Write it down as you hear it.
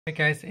Hi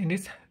guys, in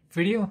this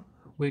video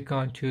we're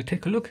going to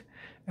take a look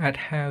at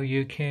how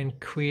you can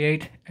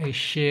create a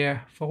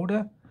share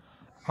folder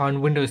on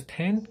Windows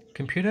 10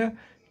 computer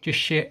to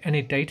share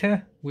any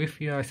data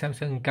with your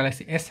Samsung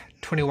Galaxy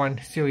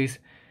S21 series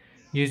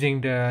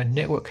using the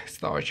network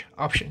storage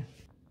option.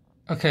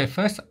 Okay,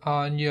 first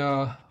on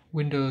your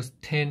Windows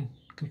 10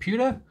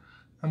 computer,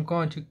 I'm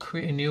going to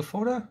create a new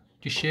folder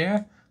to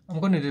share. I'm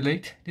going to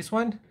delete this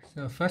one.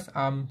 So first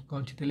I'm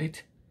going to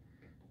delete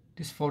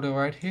this folder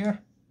right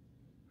here.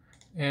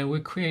 And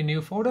we'll create a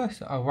new folder.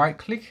 So I'll right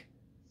click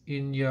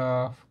in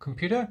your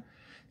computer.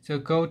 So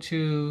go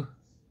to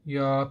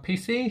your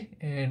PC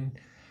and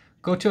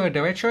go to a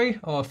directory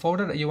or a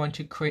folder that you want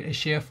to create a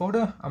share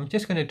folder. I'm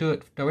just going to do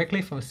it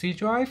directly from C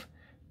drive,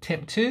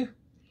 temp2,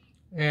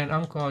 and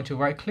I'm going to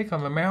right click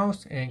on my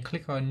mouse and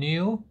click on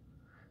new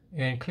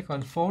and click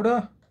on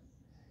folder,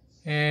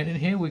 and in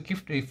here we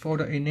give the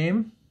folder a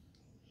name.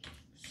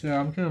 So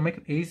I'm going to make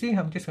it easy.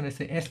 I'm just going to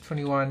say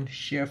S21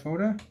 share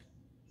folder.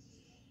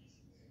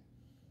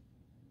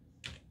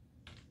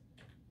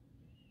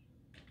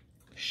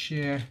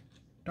 Share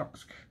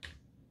docs,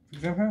 for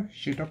example,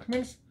 share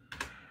documents.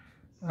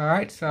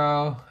 Alright,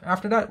 so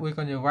after that we're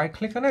going to right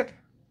click on it,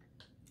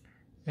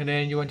 and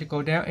then you want to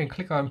go down and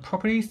click on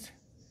properties.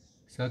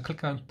 So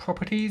click on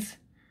properties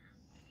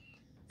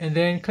and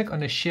then click on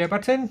the share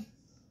button,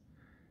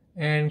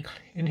 and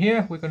in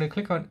here we're going to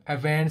click on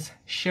advanced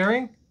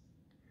sharing.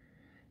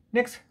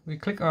 Next we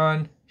click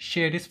on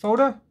share this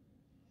folder.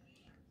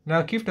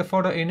 Now give the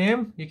folder a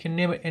name. You can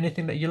name it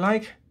anything that you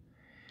like.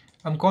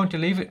 I'm going to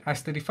leave it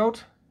as the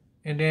default,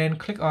 and then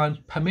click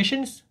on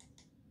permissions.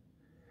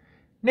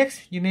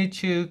 Next you need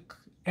to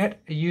add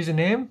a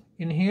username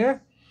in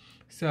here.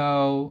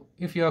 So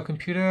if your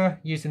computer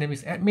username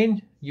is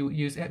admin, you would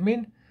use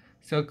admin.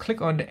 So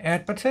click on the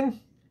add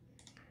button,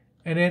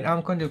 and then I'm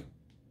going to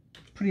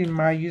put in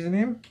my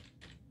username,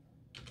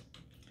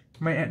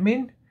 my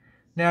admin.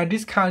 Now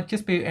this can't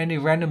just be any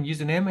random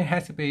username. It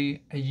has to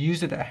be a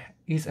user that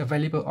is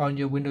available on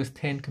your Windows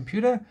 10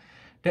 computer.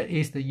 That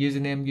is the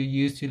username you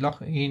use to log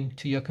in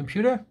to your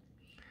computer.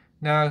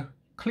 Now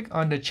click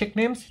on the check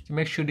names to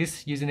make sure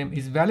this username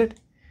is valid.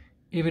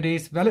 If it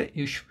is valid,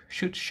 you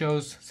should show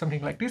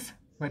something like this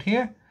right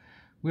here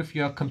with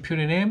your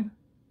computer name,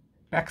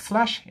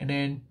 backslash, and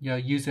then your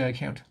user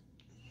account.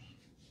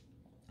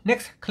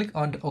 Next, click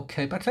on the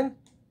OK button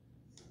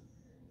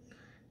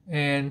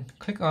and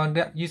click on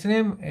that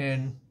username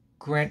and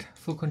grant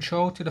full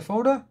control to the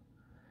folder,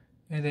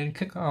 and then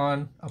click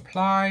on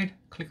applied,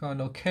 click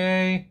on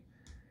OK,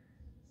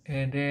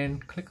 and then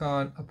click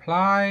on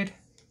applied,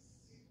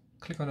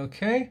 click on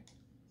OK.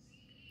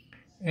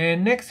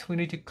 And next we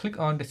need to click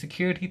on the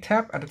security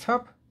tab at the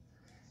top,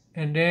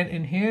 and then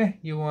in here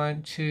you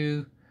want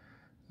to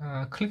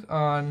click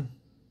on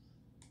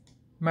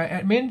my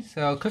admin.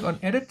 So click on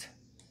edit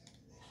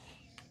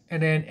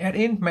and then add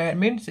in my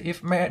admin. So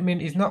if my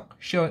admin is not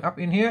showing up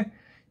in here,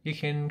 you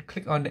can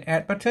click on the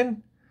add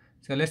button.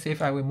 So let's say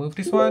if I remove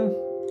this one,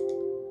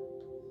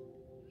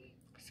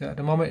 so at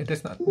the moment it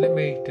does not let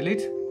me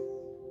delete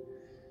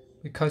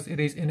because it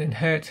is an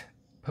inherit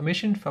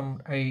permission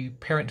from a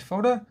parent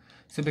folder.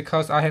 So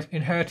because I have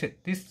inherited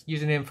this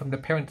username from the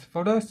parent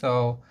folder,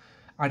 so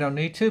I don't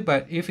need to.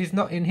 But if it's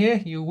not in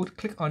here, you would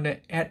click on the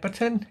add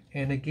button,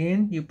 and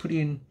again you put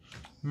in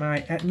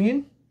my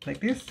admin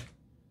like this,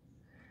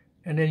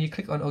 and then you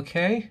click on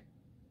OK.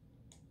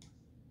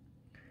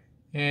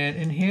 And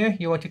in here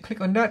you want to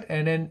click on that,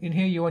 and then in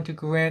here you want to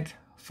grant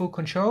full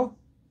control.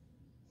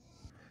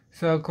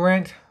 So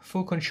grant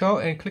full control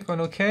and click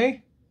on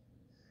OK,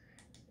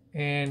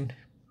 and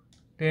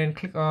then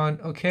click on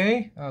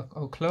OK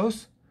or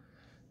close.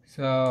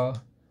 So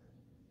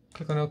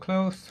click on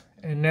close,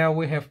 and now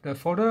we have the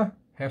folder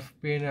have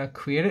been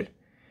created,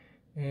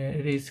 and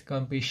it is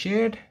going to be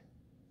shared.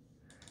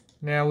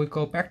 Now we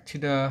go back to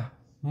the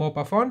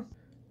mobile phone.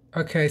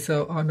 Okay,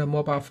 so on the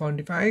mobile phone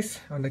device,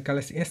 on the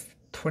Galaxy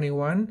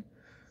S21,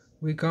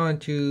 we're going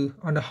to,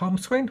 on the home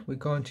screen, we're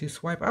going to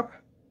swipe up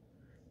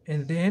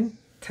and then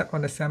tap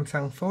on the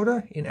Samsung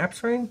folder in app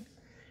screen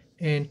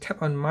and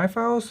tap on My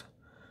Files.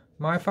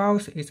 My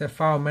Files is a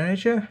file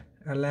manager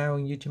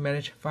allowing you to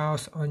manage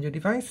files on your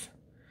device.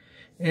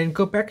 And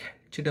go back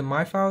to the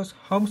My Files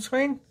home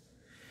screen.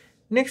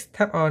 Next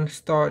tap on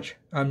storage,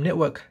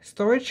 network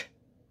storage,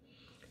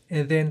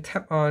 and then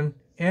tap on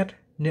add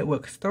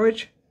network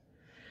storage.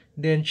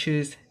 Then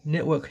choose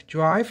network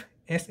drive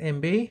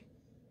SMB,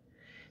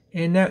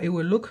 and now it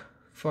will look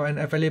for an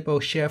available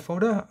share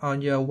folder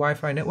on your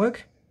Wi-Fi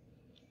network.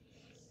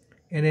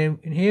 And then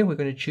in here we're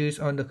going to choose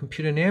on the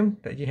computer name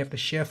that you have the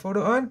share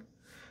folder on.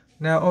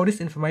 Now all this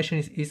information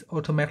is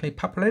automatically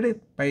populated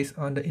based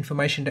on the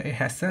information that it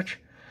has searched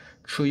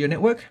through your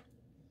network.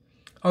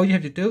 All you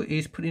have to do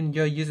is put in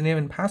your username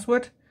and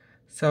password.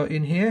 So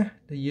in here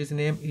the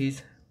username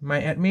is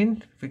my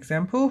admin, for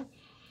example.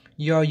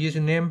 Your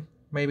username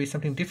may be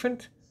something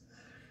different,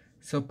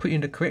 so put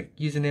in the correct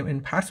username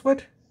and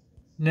password.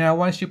 Now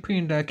once you put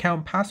in the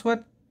account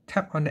password,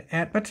 tap on the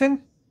add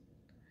button,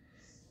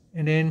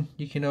 And then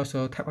you can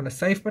also tap on the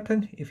save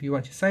button if you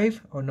want to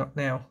save or not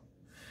now.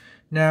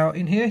 Now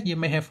in here you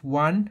may have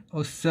one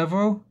or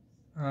several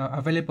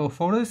available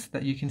folders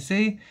that you can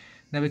see.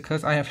 Now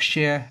because I have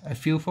shared a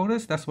few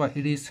folders, that's why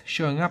it is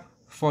showing up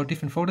 4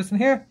 different folders in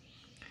here.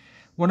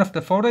 One of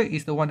the folder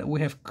is the one that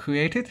we have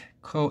created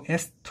called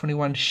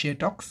S21 Share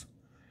Docs.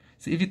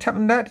 So if you tap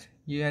on that,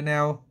 you are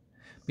now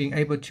being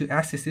able to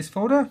access this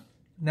folder.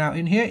 Now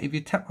in here, if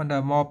you tap on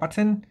the more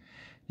button,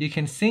 you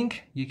can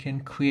sync, you can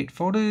create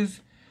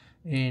folders,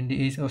 and there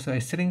is also a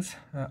settings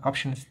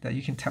options that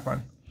you can tap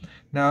on.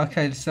 Now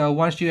okay, so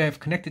once you have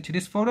connected to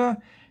this folder,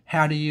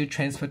 how do you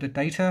transfer the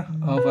data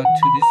over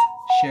to this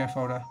share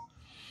folder?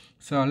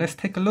 So let's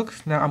take a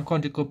look. Now I'm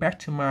going to go back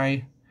to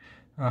my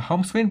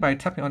home screen by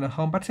tapping on the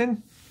home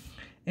button,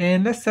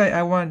 and let's say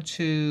I want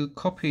to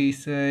copy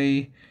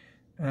say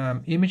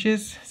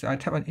images. So I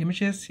tap on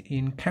images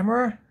in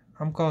camera.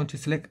 I'm going to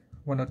select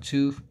 1 or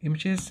 2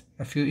 images,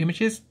 a few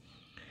images,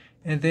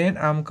 and then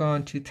I'm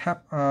going to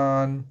tap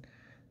on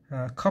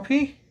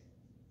copy.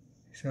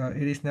 So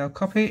it is now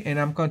copy, and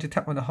I'm going to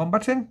tap on the home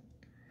button,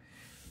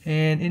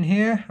 and in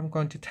here I'm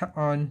going to tap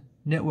on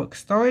network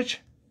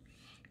storage,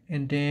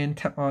 and then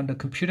tap on the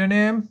computer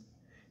name,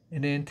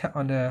 and then tap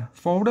on the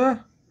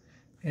folder,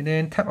 and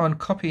then tap on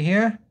copy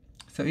here.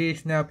 So it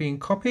is now being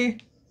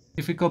copied.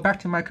 If we go back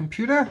to my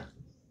computer,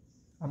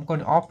 I'm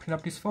going to open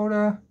up this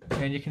folder,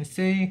 and you can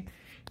see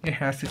it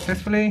has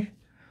successfully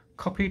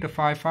copied the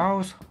 5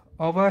 files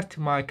over to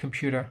my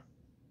computer.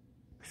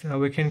 So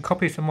we can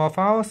copy some more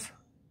files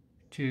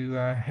to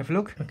have a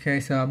look. Okay,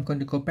 so I'm going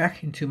to go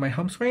back into my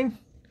home screen,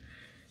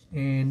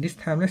 and this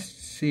time let's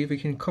see if we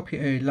can copy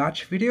a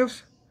large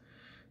videos.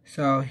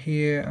 So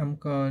here I'm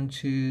going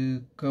to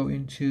go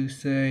into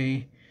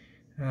say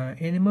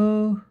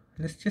animal.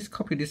 Let's just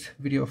copy this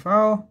video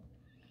file,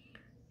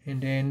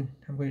 and then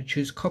I'm going to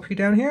choose copy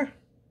down here.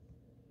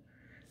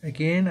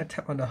 Again, I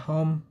tap on the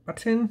home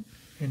button,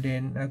 and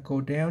then I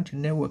go down to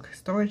network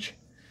storage,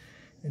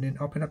 and then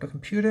open up the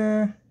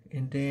computer,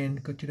 and then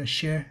go to the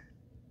share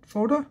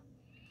folder,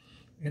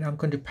 and I'm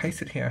going to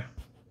paste it here.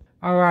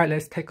 Alright,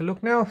 let's take a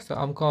look now. So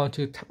I'm going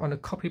to tap on the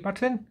copy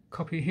button,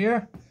 copy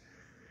here,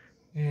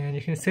 and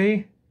you can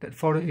see that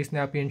folder is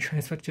now being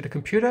transferred to the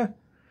computer.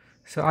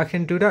 So I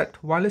can do that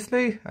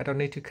wirelessly. I don't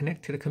need to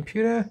connect to the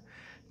computer.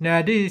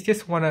 Now this is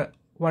just one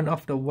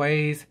of the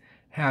ways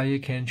how you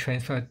can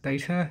transfer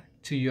data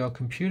to your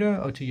computer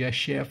or to your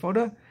share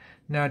folder.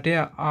 Now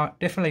there are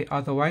definitely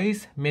other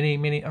ways,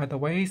 many other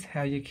ways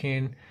how you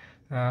can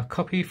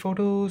copy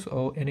photos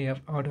or any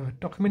of other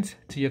documents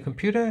to your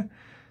computer.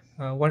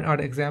 One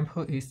other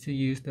example is to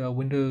use the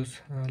Windows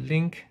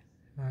link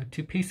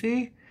to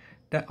PC.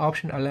 That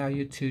option allows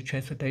you to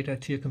transfer data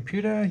to your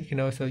computer. You can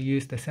also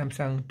use the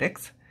Samsung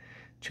DeX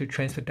to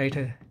transfer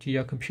data to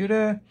your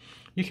computer.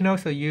 You can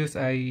also use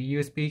a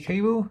USB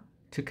cable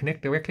to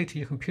connect directly to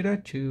your computer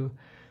to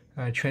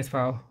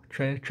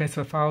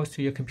transfer files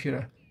to your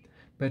computer.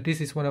 But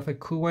this is one of a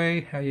cool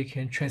way how you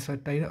can transfer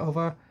data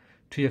over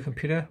to your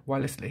computer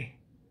wirelessly.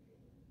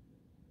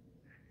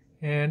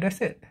 And that's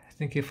it.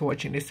 Thank you for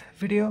watching this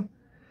video.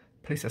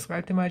 Please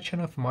subscribe to my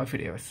channel for more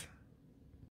videos.